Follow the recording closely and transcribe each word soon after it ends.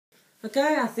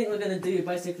Okay, I think we're going to do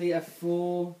basically a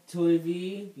full toy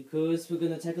review because we're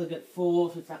going to take a look at 4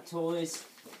 flip-flap toys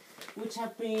which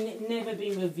have never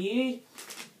been reviewed,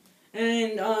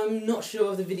 and I'm not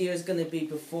sure if the video is going to be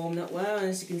performed that well.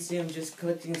 As you can see, I'm just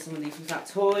collecting some of these flip-flap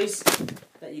toys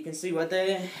that you can see right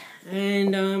there,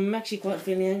 and I'm actually quite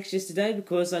feeling anxious today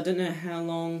because I don't know how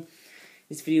long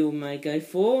this video may go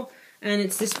for. And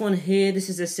it's this one here. This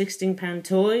is a £16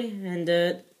 toy, and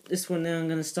this one now I'm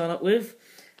going to start up with.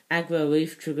 Agro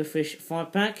Reef Triggerfish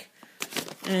 5-pack,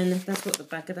 and that's what the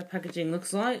back of the packaging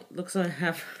looks like. It looks like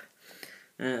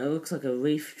a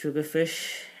reef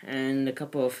triggerfish and a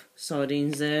couple of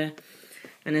sardines there,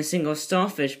 and a single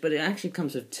starfish. But it actually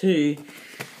comes with 2.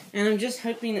 And I'm just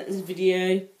hoping that this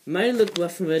video may look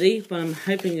rough and ready, but I'm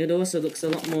hoping it also looks a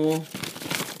lot more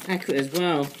accurate as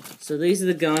well. So these are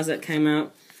the guys that came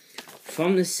out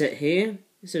from the set here.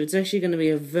 So it's actually going to be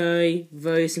a very,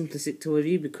 very simplistic toy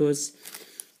review because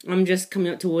I'm just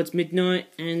coming up towards midnight,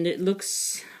 and it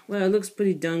looks, well, it looks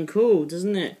pretty darn cool,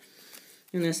 doesn't it?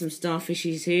 And there's some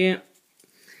starfishes here.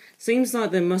 Seems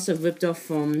like they must have ripped off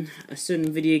from a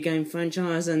certain video game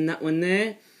franchise, and that one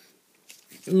there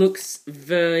looks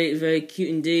very, very cute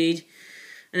indeed,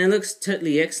 and it looks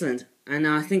totally excellent. And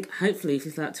I think hopefully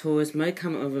flip-flap toys may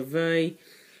come up with a very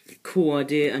cool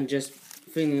idea, and just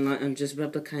feeling like I'm just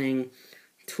replicating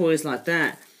toys like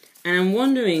that. And I'm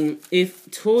wondering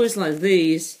if toys like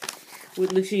these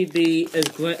would literally be as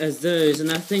great as those.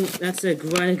 And I think that's a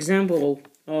great example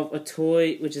of a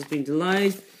toy which has been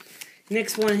delayed.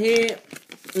 Next one here,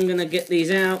 I'm going to get these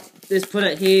out. This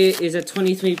product here is a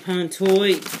 £23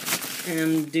 toy, and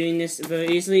I'm doing this very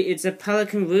easily. It's a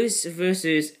pelican roost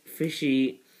versus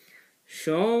fishy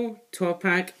shoal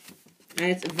 12-pack.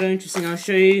 And it's very interesting. I'll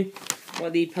show you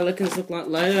what the pelicans look like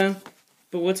later.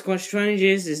 But what's quite strange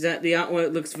is that the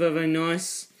artwork looks very, very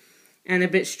nice and a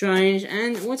bit strange.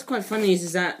 And what's quite funny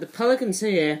is that the pelicans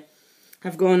here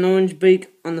have got an orange beak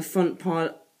on the front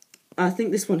part. I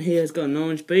think this one here has got an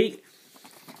orange beak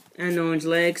and orange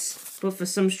legs. But for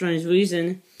some strange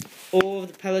reason, all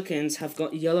of the pelicans have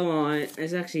got yellow eyes.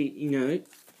 It's actually, you know,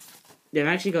 they've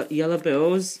actually got yellow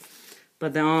bills,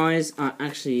 but their eyes are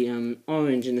actually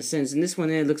orange in a sense. And this one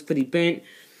here looks pretty bent.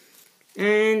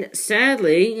 And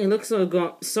sadly, it looks like I've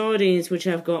got sardines which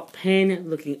have got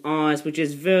pen-looking eyes, which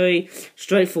is very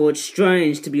straightforward,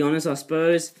 strange to be honest, I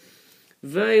suppose.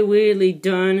 Very weirdly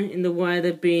done in the way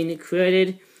they've been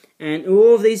created. And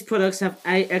all of these products have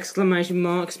 8 exclamation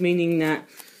marks, meaning that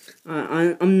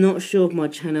I'm not sure if my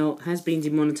channel has been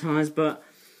demonetized, but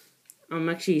I'm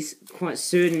actually quite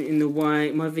certain in the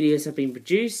way my videos have been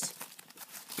produced.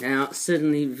 Now,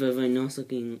 certainly very, very nice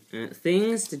looking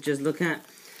things to just look at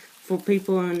for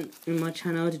people in my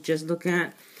channel to just look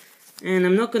at. And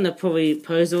I'm not going to probably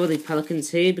pose all the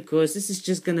pelicans here because this is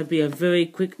just going to be a very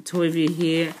quick toy review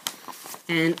here.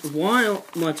 And while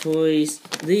my toys,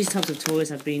 these types of toys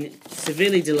have been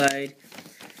severely delayed,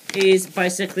 is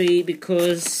basically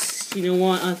because, you know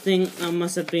what, I think I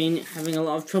must have been having a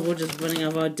lot of trouble just running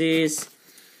out of ideas.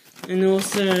 And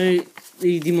also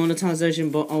the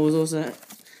demonetisation bot I was also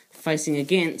facing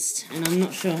against, and I'm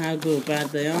not sure how good or bad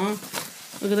they are.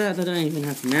 Look at that, they don't even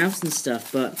have mouths and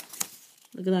stuff, but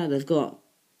look at that, they've got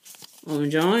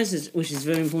orange eyes, which is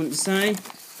very important to say.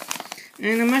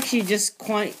 And I'm actually just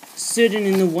quite certain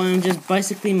in the way I'm just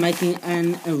basically making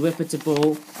a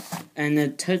reputable and a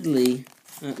totally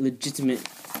legitimate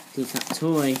flip-flap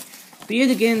toy. But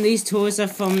yet again, these toys are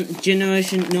from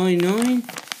Generation 99,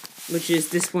 which is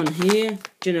this one here,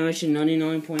 Generation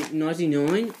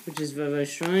 99.99, which is very, very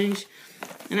strange.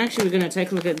 And actually we're going to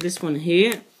take a look at this one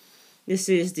here. This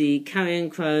is the Carrion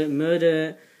Crow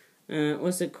Murder,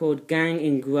 what's it called, Gang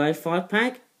in Grey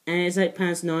 5-pack, and it's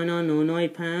 £8.99 or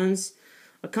 £90.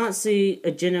 I can't see a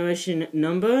generation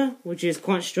number, which is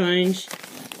quite strange,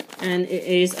 and it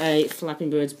is a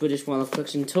Flapping Birds British Wildlife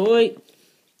Collection toy.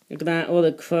 Look at that, all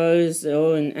the crows, they're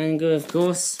all in anger, of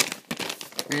course,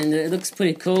 and it looks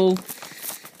pretty cool.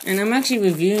 And I'm actually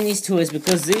reviewing these toys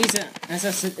because these are, as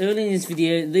I said earlier in this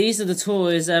video, these are the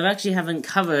toys that I actually haven't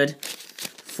covered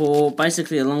for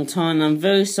basically a long time. I'm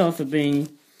very sorry for being,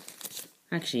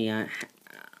 actually, I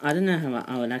don't know how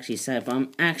I would actually say it, but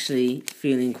I'm actually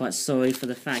feeling quite sorry for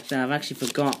the fact that I've actually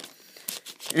forgot,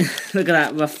 look at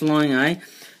that rough flying,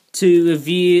 to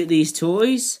review these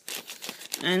toys.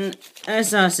 And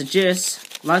as I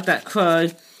suggest, like that crow,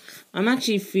 I'm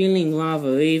actually feeling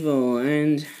rather evil,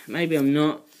 and maybe I'm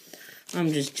not.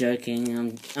 I'm just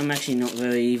joking. I'm actually not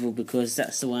very evil because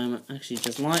that's the way I'm actually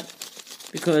just like.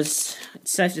 Because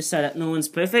it's safe to say that no one's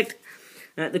perfect.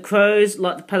 The crows,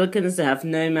 like the pelicans, they have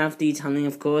no mouth detailing,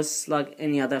 of course, like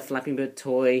any other Flapping Bird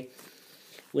toy.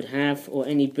 would have, or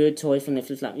any bird toy from the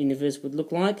Flip Flap universe would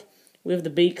look like, with the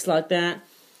beaks like that.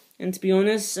 And to be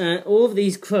honest, all of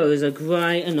these crows are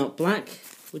grey and not black,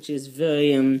 which is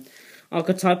very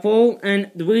archetypal.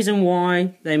 And the reason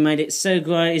why they made it so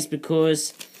grey is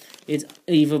because it's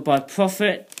either by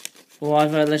profit or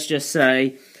either, let's just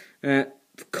say,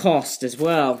 cost as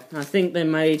well.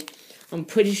 I'm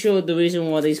pretty sure the reason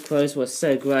why these crows were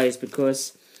so grey is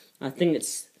because I think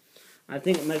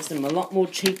it makes them a lot more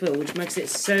cheaper, which makes it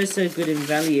so good in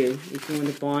value if you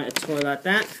want to buy a toy like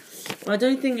that. But I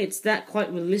don't think it's that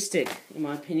quite realistic, in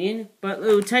my opinion. But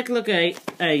we'll take a look at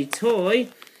a toy,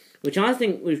 which I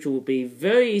think will be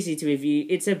very easy to review.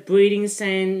 It's a breeding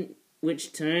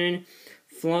sandwich tern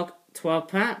flock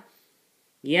 12-pack.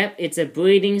 Yep, it's a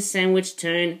breeding sandwich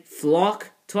tern flock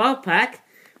 12-pack,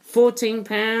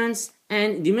 £14.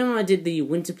 And do you remember I did the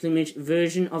winter plumage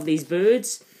version of these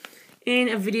birds in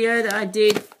a video that I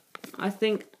did? I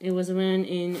think it was around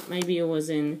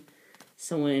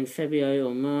somewhere in February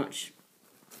or March.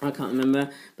 I can't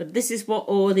remember. But this is what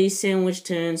all these sandwich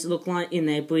terns look like in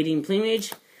their breeding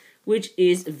plumage, which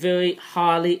is very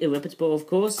highly irreparable, of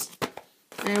course.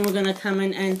 And we're going to come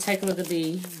in and take a look at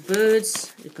the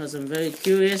birds, because I'm very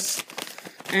curious.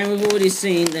 And we've already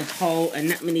seen the whole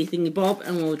anatomy thingy bob,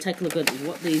 and we'll take a look at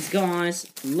what these guys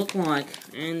look like.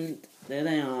 And there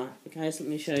they are. Okay, so let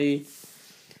me show you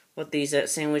what these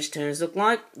sandwich terns look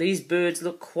like. These birds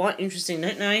look quite interesting,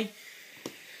 don't they?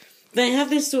 They have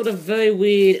this sort of very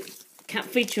weird cap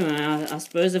feature, I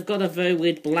suppose. They've got a very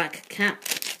weird black cap,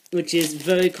 which is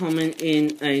very common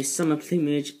in a summer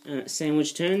plumage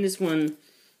sandwich tern. This one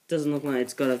doesn't look like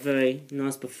it's got a very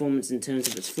nice performance in terms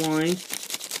of its flying.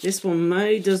 This one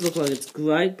does look like it's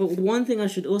great, but one thing I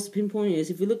should also pinpoint is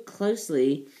if you look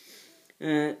closely,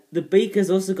 the beak has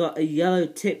also got a yellow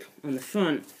tip on the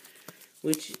front,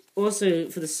 which also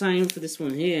for this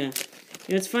one here.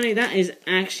 You know, it's funny, that is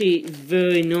actually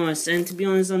very nice, and to be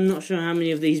honest, I'm not sure how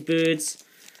many of these birds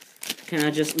can I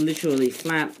just literally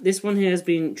flap. This one here has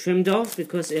been trimmed off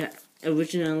because it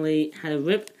originally had a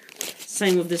rip.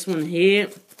 Same with this one here.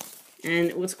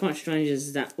 And what's quite strange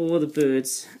is that all the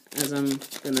birds, as I'm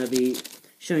going to be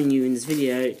showing you in this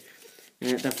video,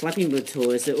 the flapping bird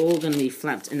toys, they're all going to be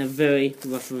flapped in a very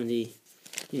rough and ready,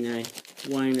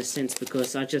 way in a sense,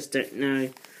 because I just don't know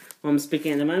what I'm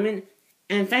speaking at the moment.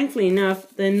 And thankfully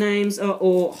enough, their names are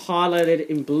all highlighted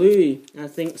in blue. I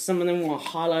think some of them were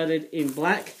highlighted in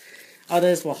black,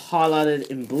 others were highlighted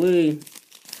in blue.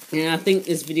 And I think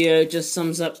this video just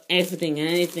sums up everything and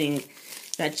anything,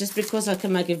 that just because I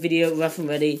can make a video rough and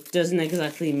ready doesn't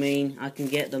exactly mean I can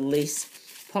get the least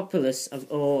populous of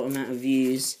all amount of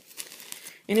views.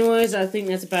 Anyways, I think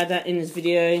that's about that in this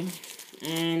video,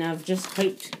 and I've just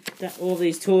hoped that all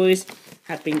these toys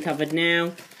have been covered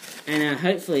now, and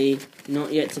hopefully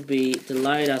not yet to be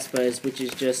delayed, I suppose, which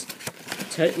is just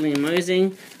totally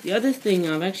amazing. The other thing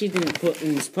I've actually didn't put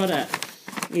in this product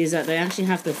is that they actually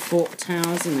have the forked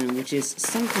tails in them, which is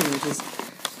something which is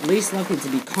least likely to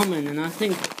be common, and I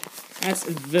think that's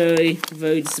very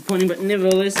disappointing, but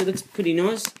nevertheless it looks pretty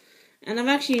nice. And I've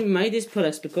actually made these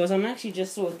products because I'm actually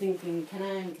just sort of thinking, can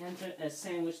I encounter a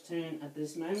sandwich tern at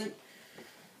this moment?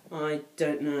 I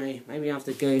don't know. Maybe I have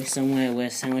to go somewhere where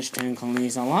sandwich tern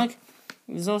colonies are like.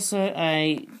 There's also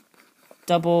a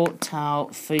double tail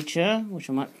feature, which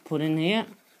I might put in here.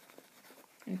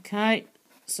 Okay,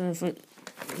 so if I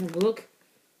have a look,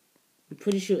 I'm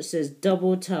pretty sure it says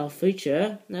double tail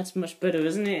feature. That's much better,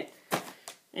 isn't it?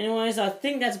 Anyways, I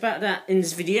think that's about that in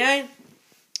this video.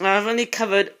 I've only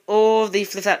covered all the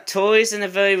Flip Flap toys in a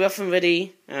very rough and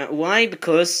ready way,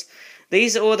 because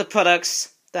these are all the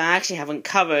products that I actually haven't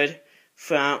covered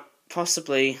throughout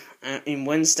possibly in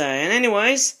Wednesday. And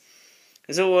anyways,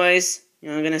 as always,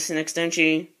 I'm going to see you next, don't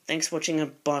you? Thanks for watching,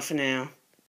 and bye for now.